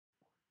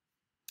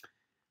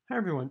Hi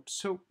everyone.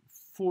 So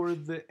for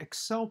the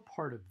Excel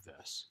part of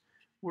this,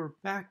 we're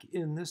back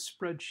in this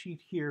spreadsheet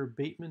here,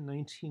 Bateman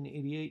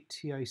 1988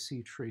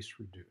 TIC trace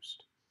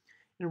reduced.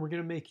 And we're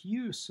going to make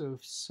use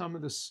of some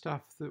of the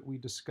stuff that we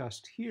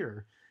discussed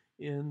here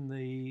in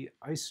the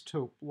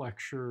isotope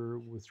lecture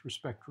with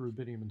respect to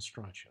rubidium and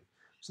strontium.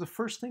 So the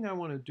first thing I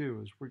want to do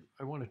is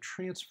I want to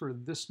transfer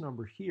this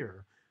number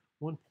here,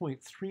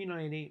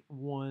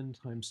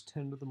 1.3981 times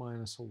 10 to the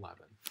minus 11.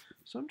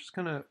 So I'm just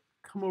going to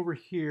come over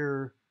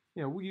here.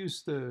 We'll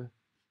use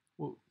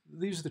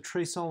these are the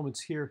trace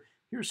elements here.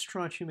 Here's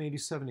strontium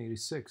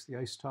 8786, the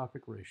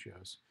isotopic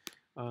ratios.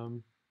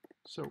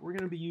 So we're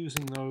going to be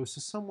using those.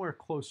 So somewhere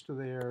close to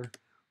there,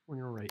 we're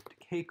going to write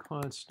decay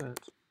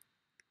constant,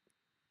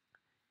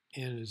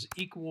 and it is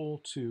equal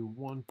to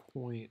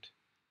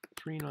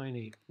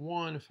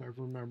 1.3981, if I've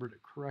remembered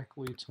it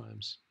correctly,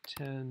 times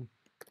 10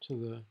 to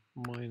the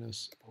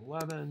minus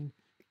 11,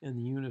 and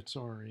the units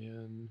are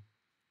in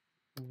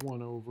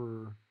 1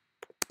 over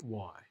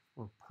y,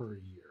 or per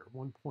year.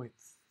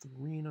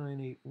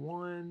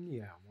 1.3981,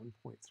 yeah,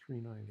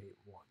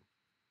 1.3981.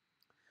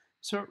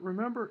 So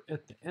remember,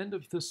 at the end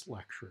of this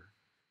lecture,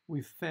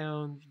 we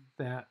found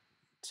that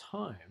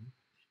time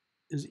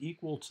is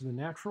equal to the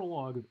natural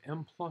log of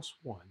m plus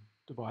 1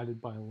 divided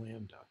by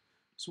lambda.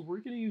 So we're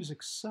going to use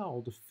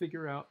Excel to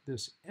figure out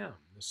this m,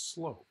 this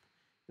slope.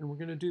 And we're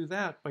going to do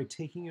that by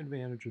taking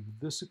advantage of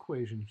this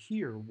equation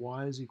here,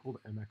 y is equal to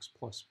mx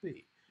plus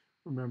b.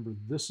 Remember,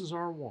 this is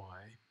our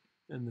y,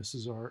 and this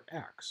is our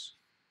x.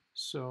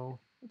 So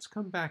let's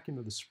come back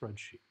into the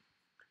spreadsheet.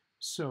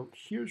 So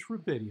here's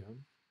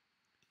rubidium,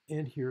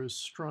 and here's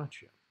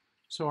strontium.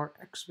 So our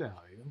x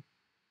value,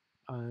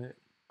 I'm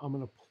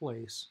going to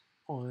place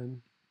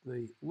on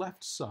the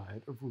left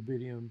side of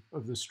rubidium,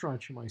 of the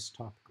strontium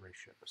isotopic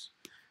ratios.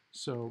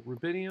 So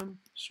rubidium,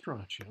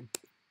 strontium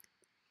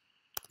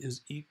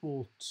is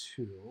equal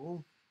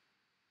to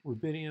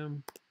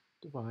rubidium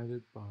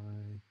divided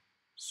by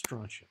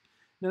strontium.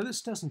 Now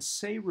this doesn't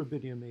say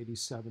rubidium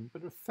 87,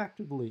 but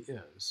effectively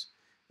is.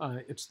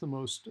 It's the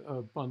most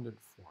abundant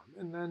form.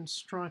 And then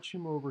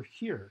strontium over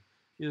here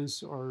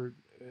is our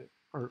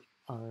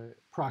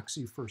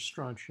proxy for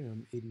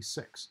strontium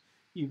 86,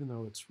 even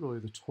though it's really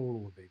the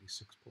total of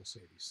 86 plus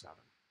 87.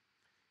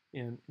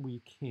 And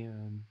we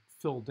can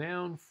fill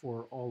down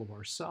for all of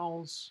our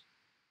cells.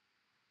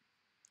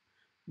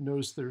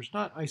 Notice there's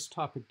not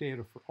isotopic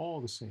data for all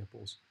the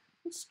samples.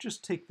 Let's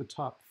just take the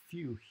top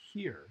few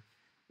here,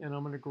 and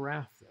I'm going to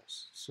graph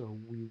this. So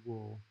we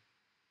will,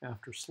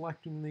 after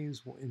selecting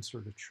these, we'll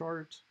insert a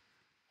chart,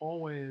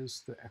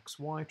 always the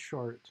XY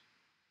chart.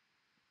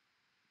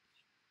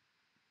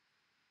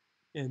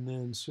 And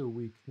then so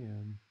we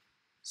can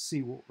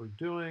see what we're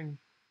doing,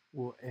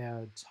 we'll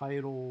add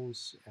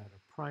titles, add a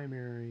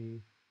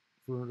primary,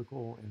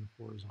 vertical, and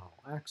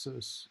horizontal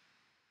axis.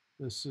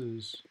 This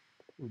is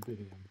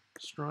rubidium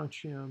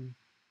strontium.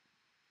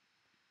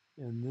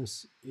 And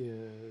this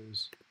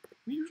is,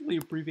 we usually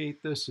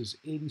abbreviate this as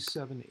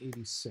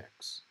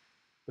 8786.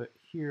 But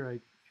here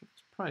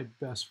it's probably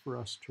best for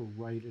us to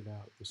write it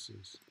out. This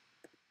is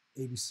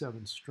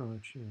 87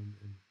 strontium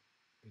and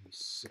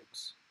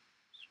 86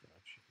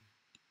 strontium.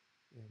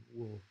 And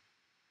we'll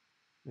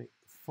make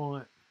the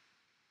font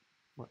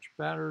much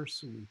better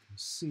so we can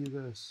see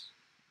this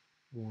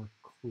more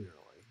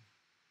clearly.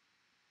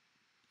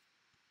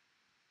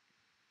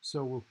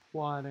 So we're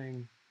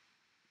plotting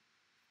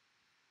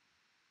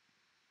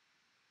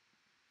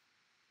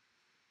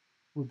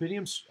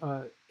rubidium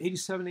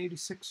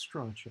 8786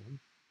 strontium,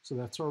 so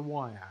that's our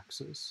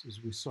y-axis,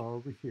 as we saw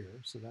over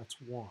here, so that's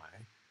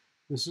y.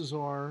 This is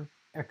our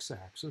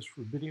x-axis,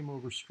 rubidium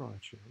over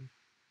strontium,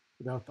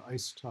 without the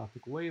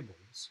isotopic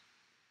labels.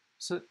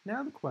 So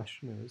now the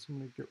question is, I'm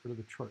going to get rid of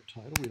the chart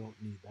title. We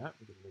don't need that.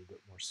 We get a little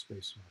bit more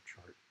space on our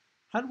chart.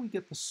 How do we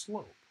get the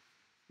slope?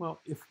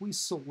 Well, if we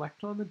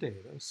select on the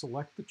data,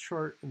 select the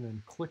chart, and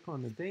then click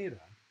on the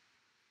data,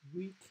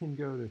 we can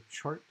go to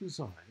Chart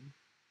Design,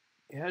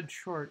 Add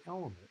Chart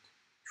Element,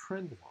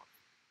 Trend Line.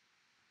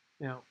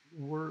 Now,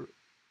 we're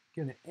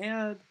going to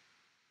add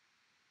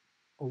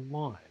a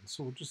line,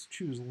 so we'll just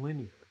choose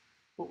linear.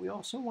 But we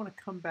also want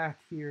to come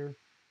back here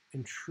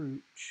and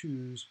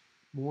choose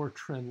more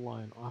trend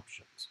line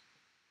options.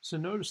 So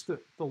notice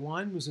that the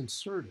line was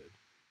inserted.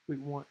 We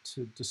want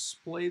to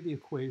display the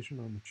equation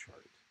on the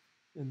chart.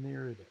 And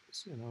there it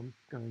is. And I'm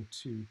going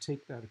to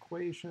take that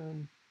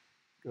equation,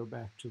 go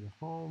back to the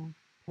home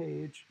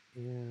page,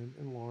 and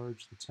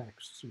enlarge the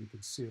text so we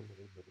can see a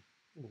little bit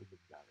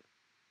better.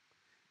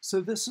 So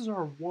this is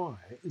our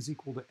y is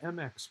equal to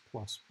mx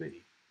plus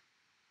b.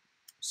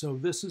 So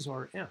this is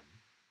our m.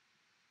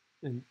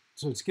 And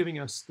so it's giving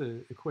us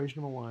the equation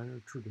of a line in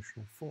a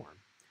traditional form.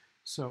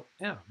 So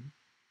m,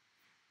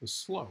 the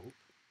slope,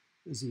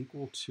 is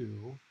equal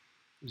to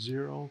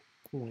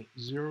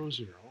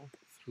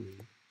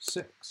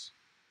 0.0036.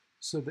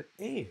 So the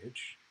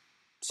age,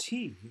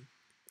 t,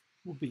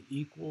 will be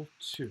equal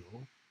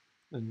to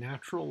the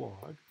natural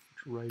log,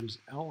 which we write as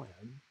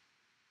ln,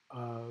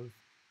 of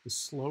the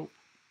slope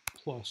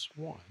plus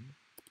 1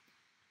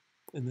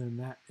 And then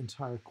that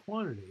entire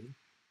quantity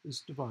is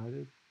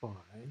divided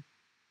by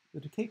the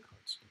decay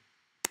constant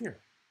here.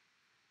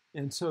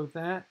 And so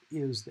that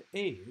is the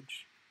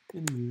age,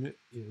 and the unit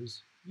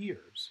is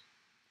years.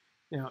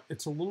 Now,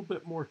 it's a little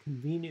bit more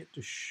convenient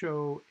to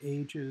show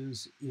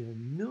ages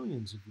in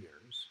millions of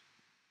years.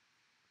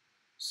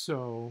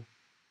 So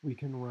we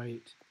can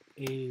write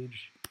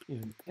age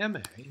in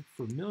MA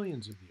for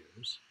millions of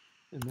years,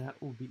 and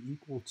that will be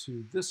equal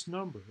to this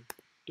number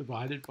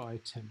divided by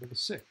 10 to the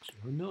 6,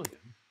 or a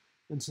million.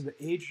 And so the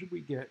age that we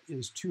get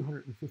is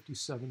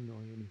 257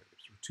 million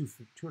years, or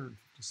 257.03.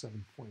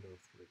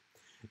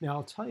 Now,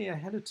 I'll tell you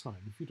ahead of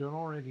time, if you don't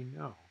already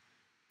know,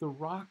 the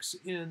rocks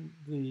in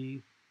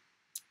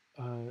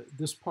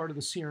this part of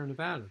the Sierra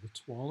Nevada, the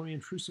Tuolumne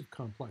Intrusive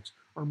complex,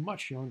 are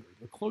much younger.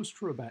 They're close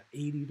to about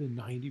 80 to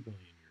 90 billion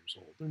years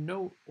old. They're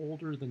no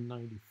older than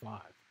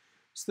 95.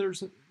 So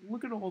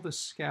look at all this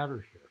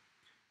scatter here.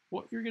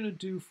 What you're going to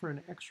do for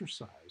an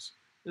exercise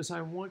is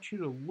I want you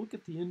to look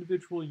at the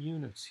individual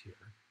units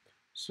here.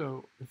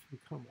 So if we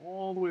come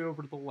all the way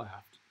over to the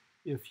left,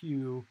 if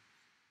you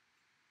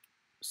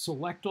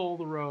select all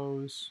the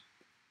rows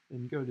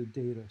and go to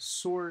data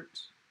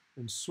sort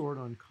and sort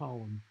on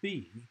column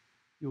B,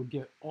 you'll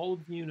get all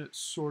of the units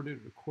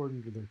sorted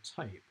according to their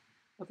type.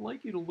 I'd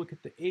like you to look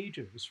at the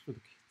ages for the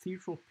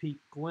Cathedral Peak,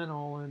 Glen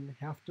Ullin,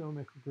 Half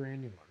Dome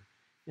Echogranular,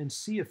 and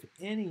see if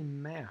any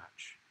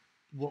match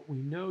what we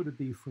know to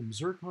be from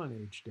zircon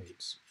age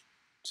dates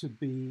to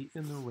be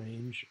in the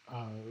range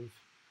of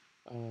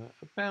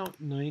about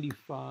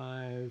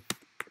 95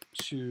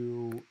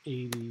 to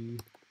 80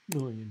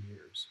 million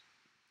years.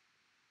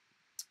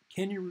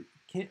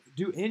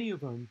 Do any of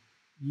them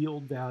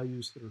yield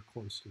values that are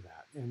close to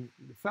that? And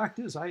the fact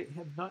is, I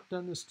have not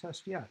done this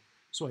test yet,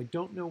 so I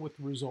don't know what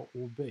the result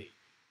will be.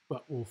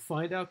 But we'll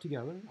find out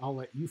together. I'll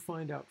let you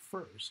find out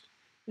first.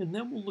 And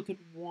then we'll look at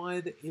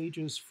why the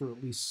ages for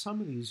at least some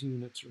of these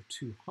units are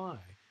too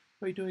high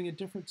by doing a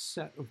different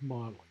set of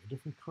modeling, a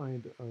different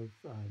kind of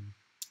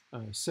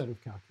set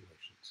of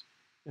calculations.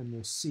 And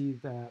we'll see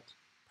that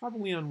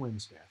probably on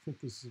Wednesday. I think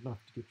this is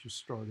enough to get you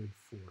started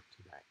for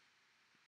today.